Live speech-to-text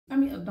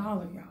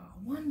$1,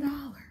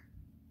 y'all.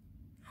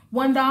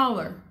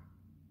 $1.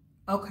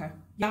 Okay,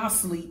 y'all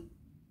sleep.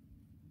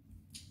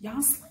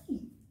 Y'all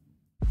sleep.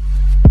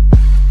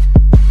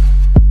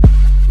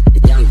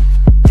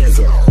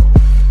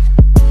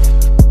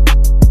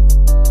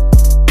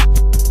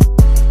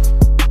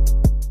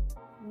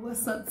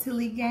 What's up,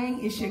 Tilly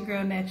Gang? It's your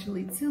girl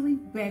Naturally Tilly,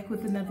 back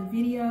with another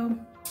video.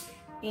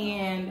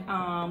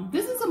 And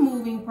this is a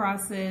moving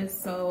process,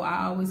 so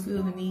I always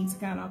feel the need to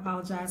kind of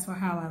apologize for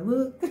how I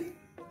look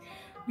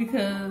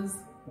because,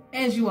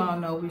 as you all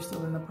know, we're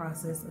still in the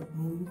process of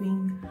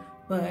moving.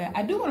 But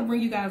I do want to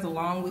bring you guys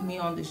along with me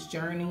on this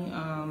journey.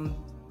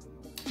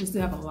 We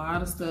still have a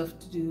lot of stuff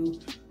to do,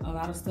 a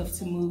lot of stuff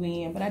to move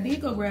in. But I did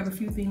go grab a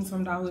few things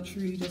from Dollar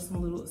Tree, just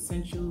some little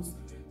essentials,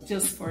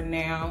 just for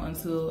now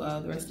until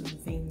the rest of the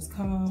things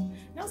come.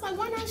 And I was like,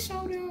 why not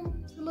show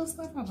them the little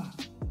stuff I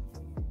bought?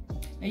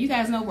 Now you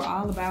guys know we're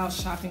all about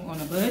shopping on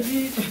a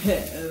budget,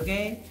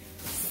 okay?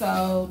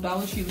 So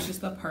Dollar Tree was just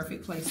the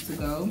perfect place to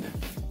go.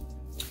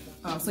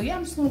 So yeah,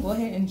 I'm just gonna go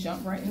ahead and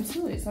jump right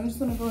into it. So I'm just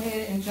gonna go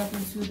ahead and jump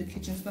into the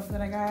kitchen stuff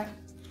that I got.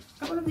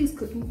 Got one of these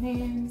cooking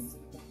pans.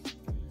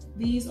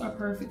 These are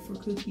perfect for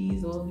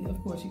cookies, or of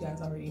course you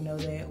guys already know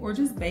that, or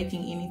just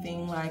baking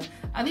anything. Like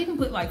I've even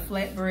put like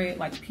flatbread,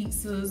 like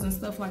pizzas and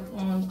stuff like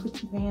on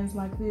cooking pans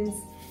like this,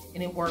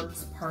 and it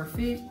works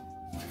perfect.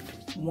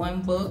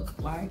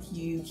 $1, like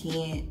you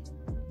can't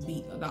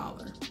beat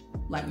 $1,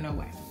 like no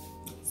way.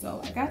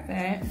 So I got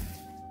that.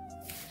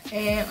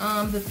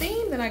 And the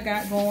theme that I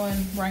got going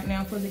right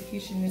now for the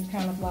kitchen is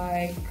kind of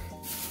like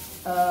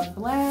a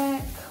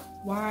black,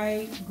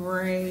 white,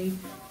 gray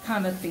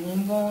kind of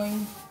theme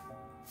going.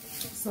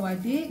 So I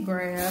did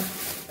grab,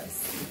 let's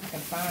see if I can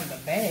find the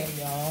bag,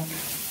 y'all.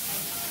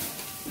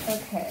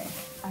 Okay,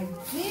 I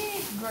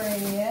did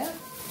grab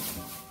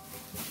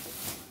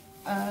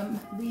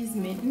these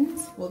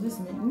mittens. Well, this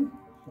mitten,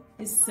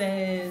 it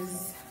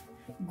says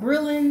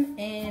grilling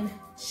and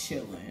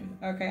chilling.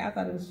 Okay, I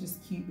thought it was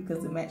just cute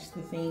because it matched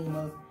the theme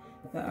of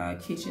the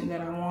kitchen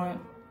that I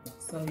want.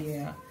 So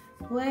yeah,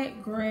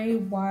 black, gray,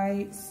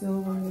 white,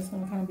 silver, that's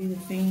gonna kind of be the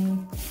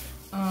theme.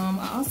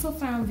 I also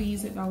found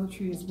these at Dollar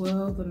Tree as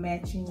well, the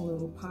matching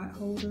little pot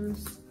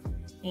holders,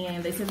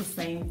 and they said the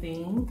same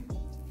thing.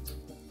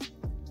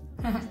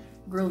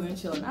 Grilling and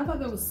chilling. I thought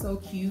that was so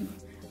cute.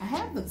 I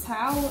have the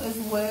towel as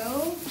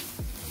well.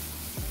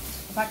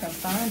 If I can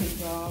find it,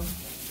 y'all.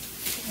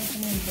 That's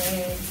in these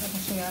bags. I can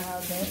show y'all how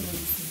that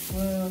looks as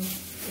well.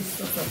 It's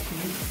still so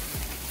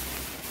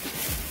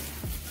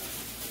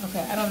cute.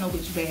 Okay, I don't know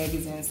which bag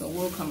is in, so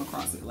we'll come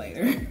across it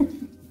later.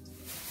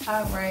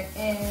 All right,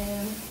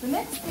 and the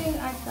next thing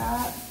I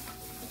got,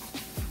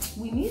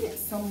 we needed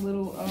some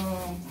little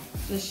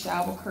the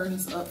shower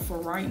curtains up for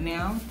right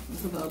now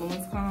until the other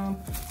ones come.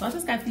 So I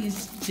just got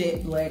these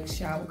jet black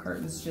shower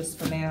curtains just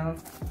for now.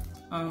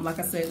 Like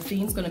I said, the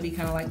theme's gonna be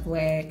kind of like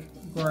black,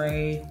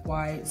 gray,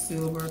 white,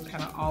 silver,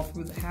 kind of all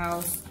through the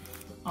house.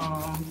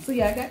 So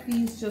yeah, I got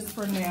these just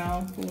for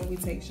now for when we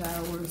take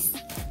showers.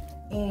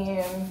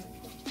 And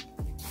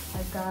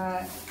I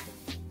got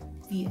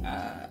the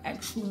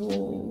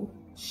actual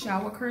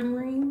shower curtain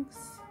rings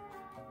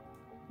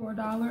for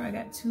 $1. I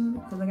got two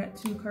because I got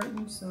two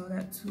curtains, so I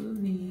got two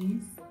of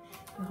these.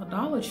 Now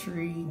Dollar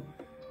Tree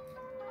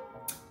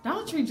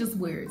just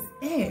where it's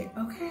at,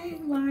 okay?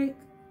 Like,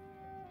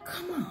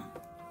 come on,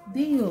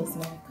 deals,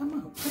 man. Come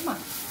on,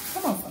 somebody.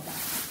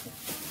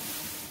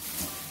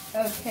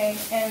 Okay,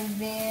 and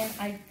then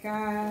I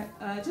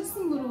got just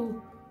some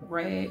little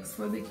rags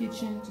for the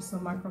kitchen, just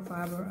some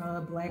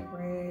microfiber black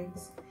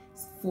rags.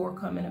 4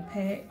 come in a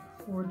pack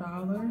for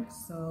 $1,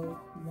 so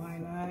why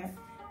not?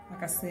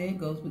 Like I said, it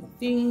goes with the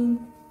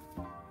theme.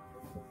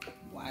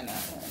 Why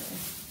not?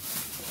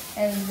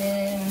 And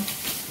then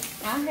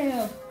I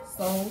have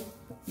so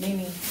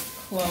many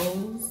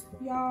clothes,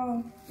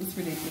 y'all. It's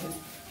ridiculous.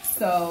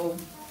 So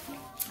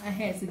I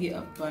had to get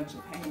a bunch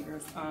of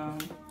hangers.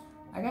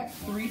 I got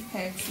 3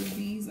 packs of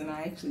these, and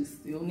I actually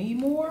still need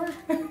more.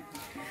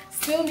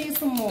 Still need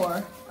some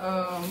more.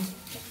 But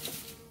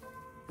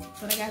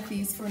I got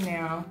these for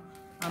now.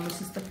 It's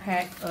just a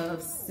pack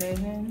of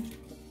 7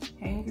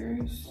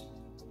 hangers.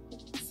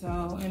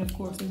 So, and of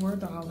course they were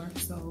 $1,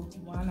 so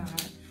why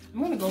not?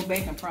 I'm gonna go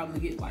back and probably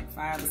get like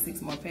 5 or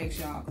 6 more packs,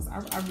 y'all, because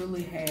I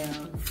really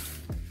have,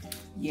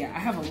 yeah, I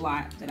have a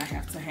lot that I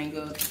have to hang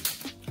up.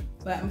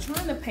 But I'm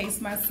trying to pace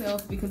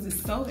myself because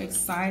it's so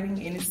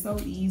exciting and it's so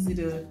easy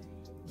to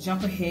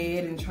jump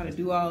ahead and try to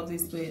do all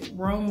this, but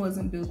Rome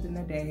wasn't built in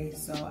a day,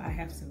 so I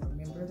have to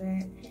remember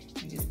that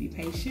and just be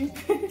patient.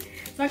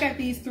 So I got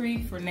these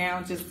 3 for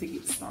now just to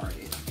get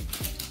started.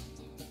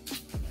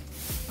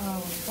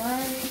 All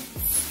right,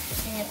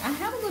 and I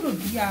have a little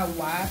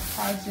DIY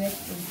project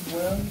as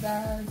well, you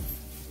guys.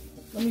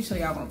 Let me show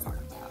y'all what I'm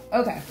talking about.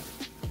 Okay,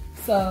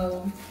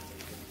 so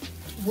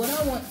what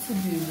I want to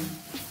do,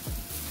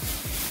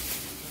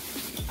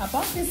 I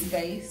bought this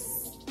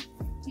vase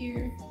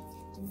here.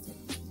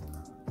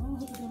 I'm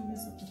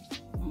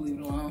gonna leave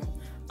it alone.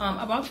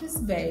 I bought this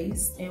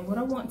vase, and what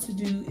I want to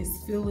do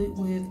is fill it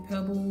with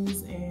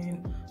pebbles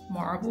and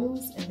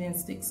marbles and then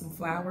stick some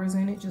flowers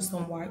in it, just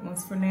some white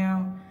ones for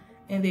now.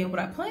 And then what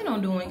I plan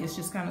on doing is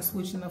just kind of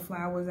switching the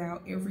flowers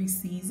out every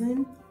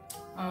season.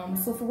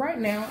 So for right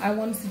now, I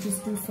wanted to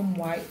just do some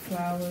white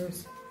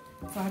flowers.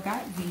 So I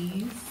got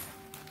these,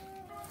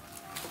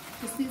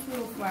 just these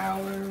little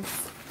flowers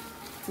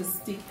to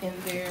stick in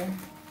there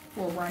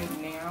for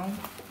right now.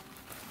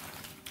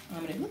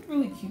 And it looked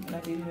really cute when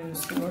I did it in the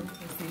store.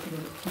 Let's see if it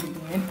looked cute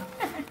again.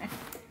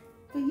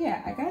 But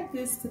yeah, I got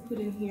this to put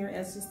in here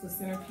as just the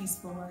centerpiece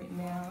for right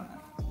now.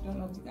 I don't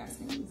know if you guys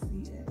can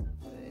really see it,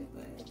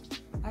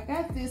 but I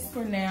got this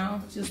for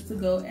now just to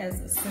go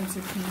as a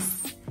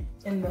centerpiece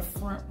in the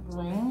front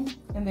room.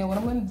 And then what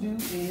I'm gonna do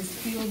is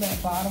fill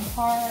that bottom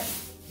part.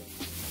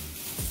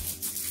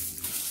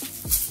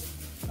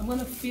 I'm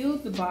gonna fill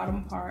the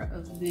bottom part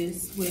of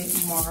this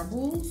with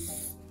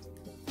marbles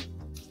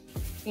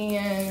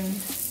and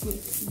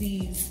with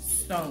these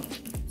stones.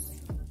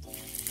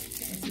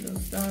 See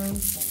those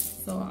stones?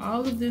 So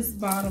all of this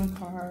bottom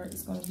part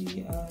is going to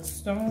be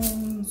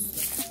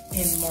stones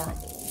and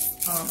marbles.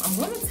 I'm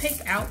going to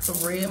take out the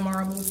red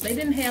marbles. They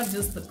didn't have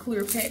just the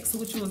clear packs,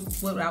 which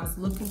was what I was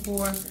looking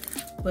for,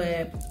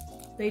 but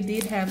they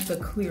did have the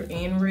clear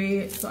and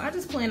red. So I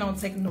just plan on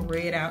taking the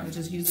red out and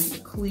just using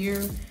the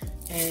clear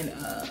and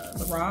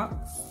the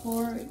rocks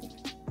for it.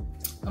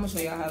 I'm going to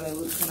show y'all how that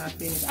looks when I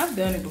finish. I've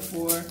done it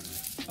before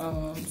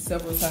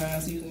several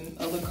times using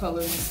other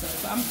colors and stuff,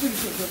 so I'm pretty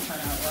sure it'll turn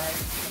out right.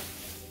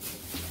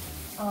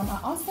 I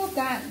also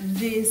got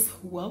this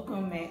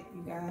welcome mat,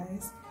 you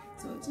guys.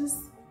 So it's just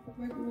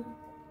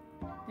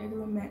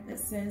regular mat that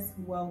says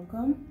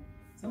welcome.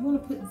 So I'm gonna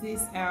put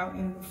this out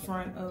in the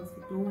front of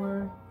the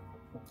door.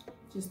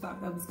 Just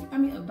thought that was, I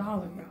mean, $1,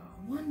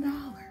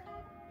 y'all.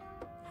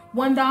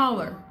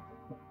 $1.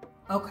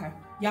 Okay,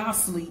 y'all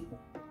sleep.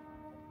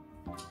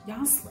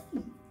 Y'all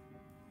sleep.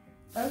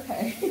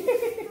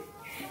 Okay.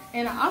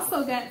 And I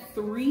also got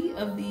 3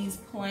 of these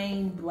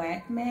plain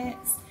black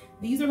mats.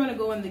 These are gonna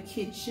go in the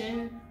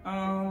kitchen,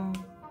 around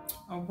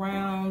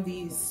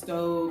the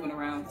stove and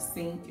around the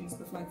sink and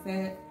stuff like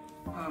that.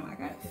 I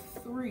got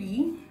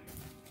 3.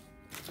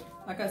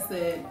 Like I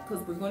said,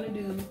 because we're gonna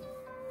do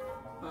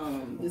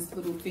this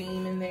little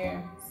theme in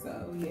there.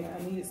 So yeah,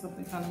 I needed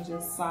something kind of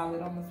just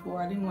solid on the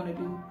floor. I didn't want to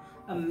do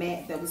a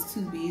mat that was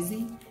too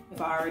busy if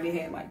I already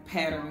had like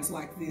patterns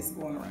like this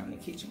going around the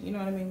kitchen, you know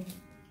what I mean?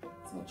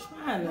 So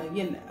trying to,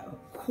 you know,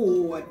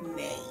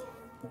 coordinate.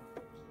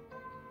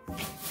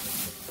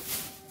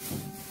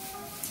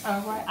 All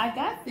right, I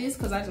got this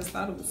because I just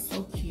thought it was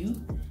so cute.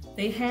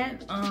 They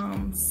had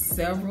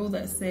several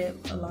that said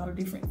a lot of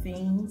different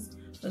things,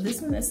 but this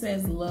one that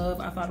says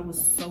love, I thought it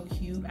was so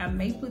cute. I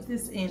may put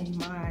this in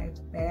my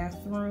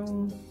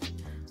bathroom.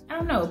 I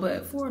don't know,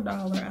 but for $1,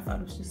 I thought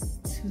it was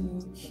just too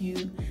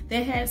cute.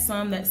 They had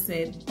some that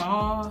said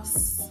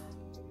boss,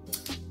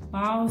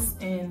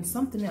 and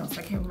something else,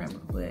 I can't remember,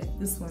 but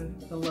this one,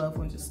 the love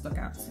one, just stuck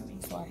out to me,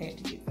 so I had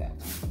to get that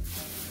one.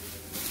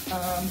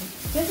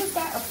 They just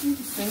got a few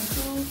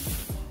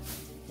essentials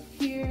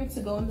here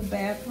to go in the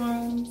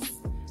bathrooms.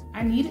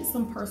 I needed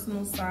some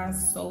personal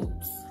size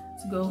soaps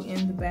to go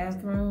in the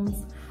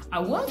bathrooms. I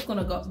was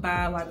gonna go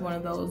buy like one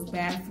of those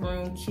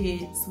bathroom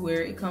kits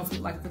where it comes with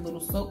like the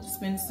little soap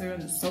dispenser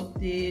and the soap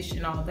dish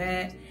and all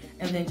that,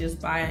 and then just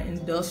buy an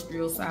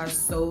industrial size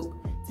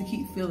soap to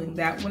keep filling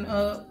that one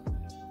up.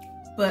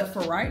 But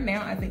for right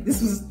now, I think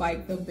this was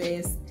like the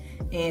best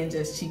and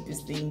just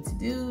cheapest thing to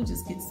do.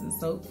 Just get some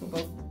soap for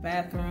both the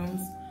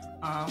bathrooms.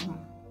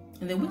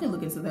 And then we can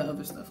look into the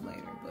other stuff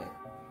later, but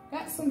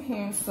got some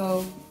hand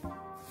soap.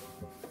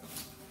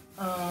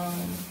 And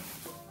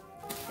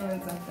I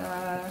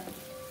got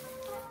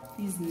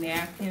these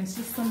napkins,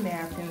 just some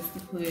napkins to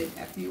put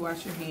after you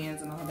wash your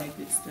hands and all that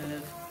good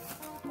stuff.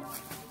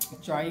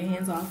 Dry your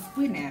hands off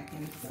with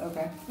napkins,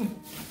 okay?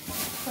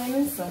 Plain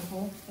and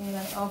simple. And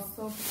I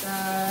also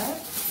got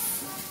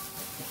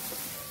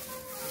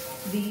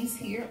these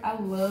here. I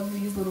love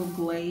these little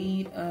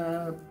Glade,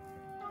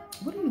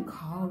 what do you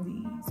call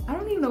these? I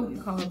don't even know what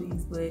you call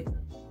these, but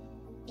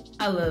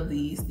I love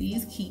these.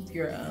 These keep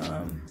your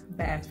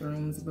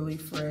bathrooms really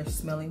fresh,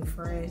 smelling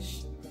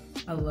fresh.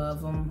 I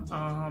love them.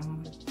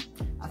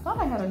 I thought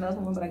I had another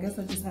one, but I guess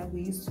I just have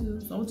these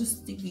 2. So I'll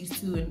just stick these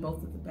 2 in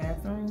both of the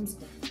bathrooms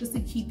just to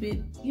keep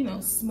it, you know,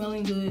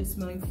 smelling good,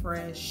 smelling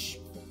fresh.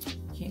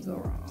 Can't go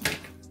wrong.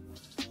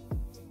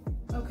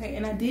 Okay,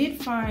 and I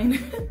did find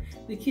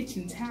the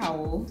kitchen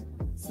towel.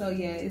 So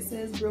yeah, it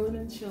says grilling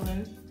and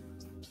chilling.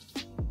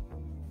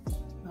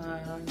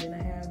 And then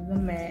I have the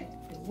mat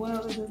as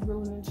well. It says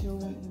grilling and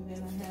chilling. And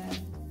then I have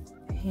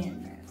the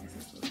hand mat that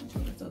says grilling and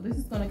chilling. So this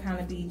is gonna kind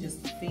of be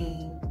just a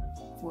theme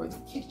for the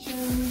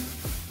kitchen.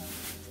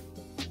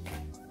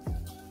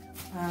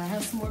 I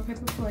have some more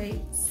paper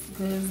plates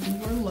because we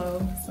were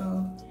low.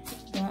 So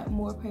got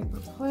more paper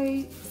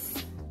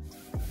plates.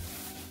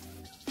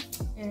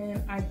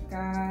 And I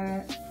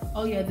got,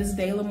 oh yeah, this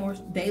daily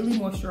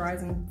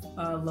moisturizing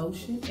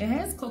lotion. It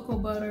has cocoa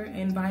butter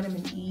and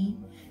vitamin E.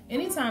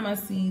 Anytime I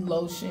see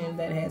lotion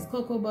that has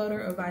cocoa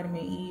butter or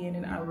vitamin E in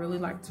it, I really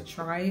like to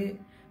try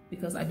it.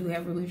 because I do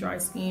have really dry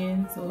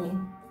skin. So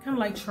kind of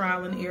like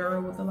trial and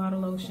error with a lot of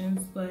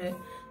lotions, but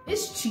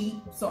it's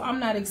cheap. So I'm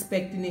not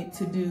expecting it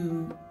to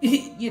do,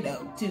 you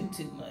know,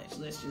 too much.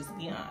 Let's just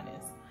be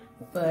honest.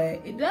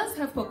 But it does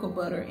have cocoa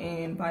butter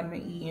and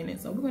vitamin E in it.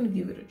 So we're going to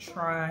give it a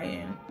try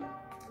and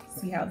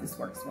see how this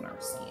works on our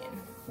skin.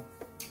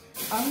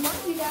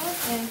 Alright, you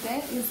guys, and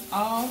that is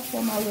all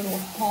for my little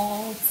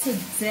haul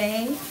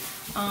today.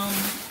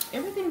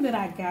 Everything that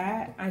I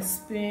got, I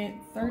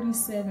spent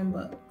 37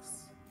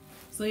 bucks.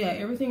 So yeah,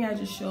 everything I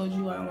just showed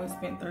you, I only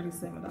spent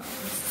 $37.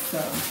 So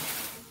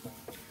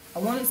I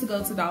wanted to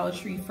go to Dollar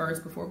Tree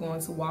first before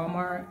going to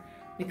Walmart,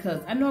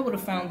 because I know I would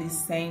have found these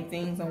same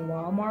things on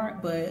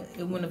Walmart, but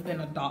it wouldn't have been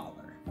 $1.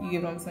 You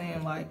get what I'm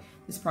saying? Like,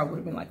 this probably would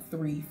have been like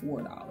 $3,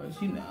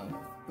 $4, you know,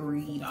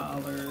 $3,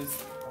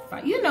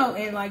 $5, you know,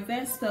 and like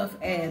that stuff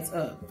adds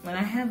up. And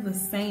I have the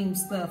same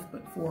stuff,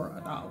 but for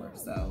 $1.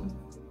 So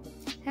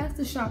have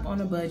to shop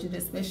on a budget,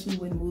 especially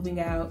when moving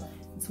out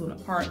to an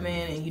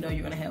apartment and you know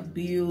you're gonna have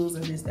bills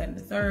and this, that, and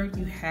the third.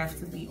 You have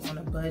to be on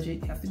a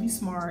budget. You have to be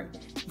smart.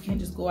 You can't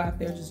just go out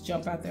there, just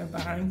jump out there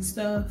buying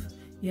stuff.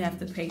 You have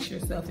to pace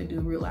yourself and do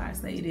realize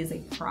that it is a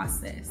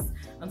process.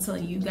 I'm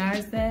telling you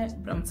guys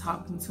that, but I'm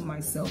talking to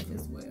myself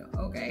as well,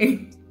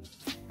 okay?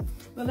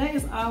 Well, that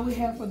is all we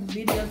have for the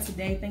video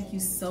today. Thank you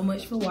so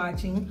much for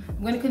watching.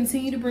 I'm going to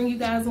continue to bring you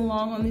guys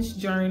along on this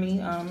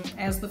journey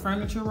as the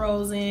furniture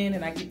rolls in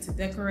and I get to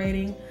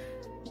decorating.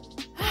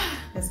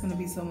 That's going to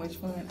be so much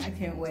fun. I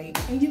can't wait.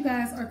 And you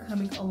guys are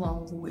coming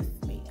along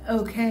with me,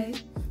 okay?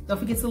 Don't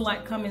forget to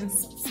like, comment,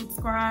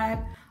 subscribe.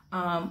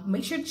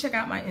 Make sure to check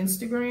out my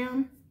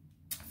Instagram.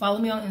 Follow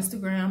me on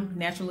Instagram,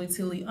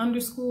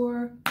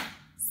 naturallytilly_.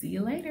 See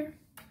you later.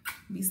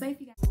 Be safe,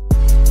 you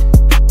guys.